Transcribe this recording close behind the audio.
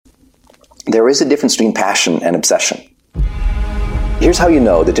There is a difference between passion and obsession. Here's how you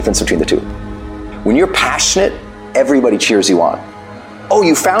know the difference between the two. When you're passionate, everybody cheers you on. Oh,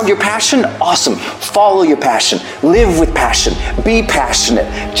 you found your passion? Awesome. Follow your passion. Live with passion. Be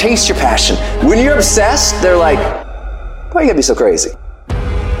passionate. Chase your passion. When you're obsessed, they're like, why you gotta be so crazy?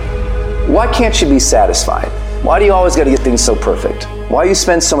 Why can't you be satisfied? Why do you always gotta get things so perfect? Why do you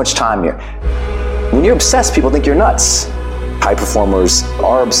spend so much time here? When you're obsessed, people think you're nuts. High performers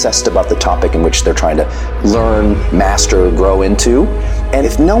are obsessed about the topic in which they're trying to learn, master, grow into. And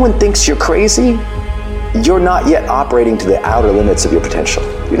if no one thinks you're crazy, you're not yet operating to the outer limits of your potential.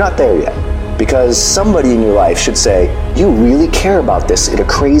 You're not there yet. Because somebody in your life should say, you really care about this in a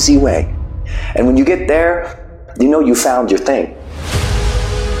crazy way. And when you get there, you know you found your thing.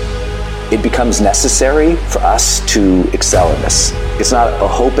 It becomes necessary for us to excel in this. It's not a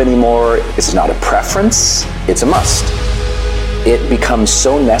hope anymore. It's not a preference. It's a must. It becomes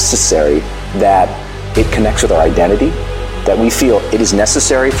so necessary that it connects with our identity, that we feel it is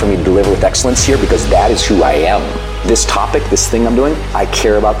necessary for me to deliver with excellence here because that is who I am. This topic, this thing I'm doing, I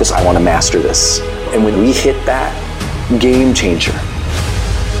care about this, I want to master this. And when we hit that, game changer.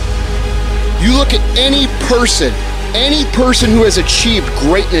 You look at any person who has achieved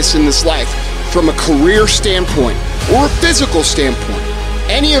greatness in this life from a career standpoint or a physical standpoint,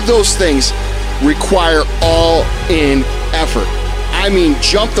 any of those things require all-in effort. I mean,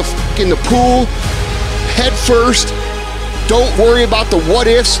 jump in the pool, head first, don't worry about the what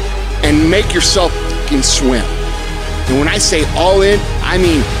ifs, and make yourself fucking swim. And when I say all in, I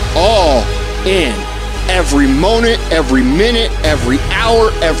mean all in. Every moment, every minute, every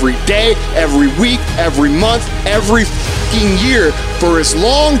hour, every day, every week, every month, every fucking year, for as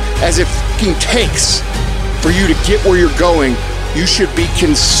long as it fucking takes for you to get where you're going, you should be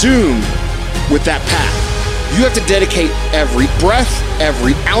consumed with that path. You have to dedicate every breath,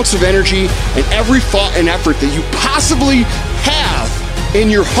 every ounce of energy, and every thought and effort that you possibly have in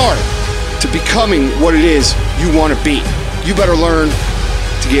your heart to becoming what it is you want to be. You better learn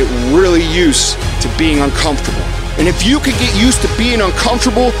to get really used to being uncomfortable. And if you could get used to being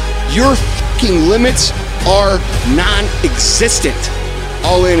uncomfortable, your fucking limits are non-existent.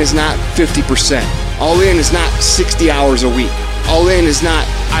 All in is not 50%. All in is not 60 hours a week. All in is not,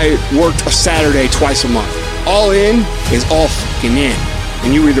 I worked a Saturday twice a month. All in is all fucking in.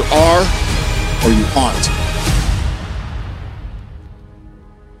 And you either are or you aren't.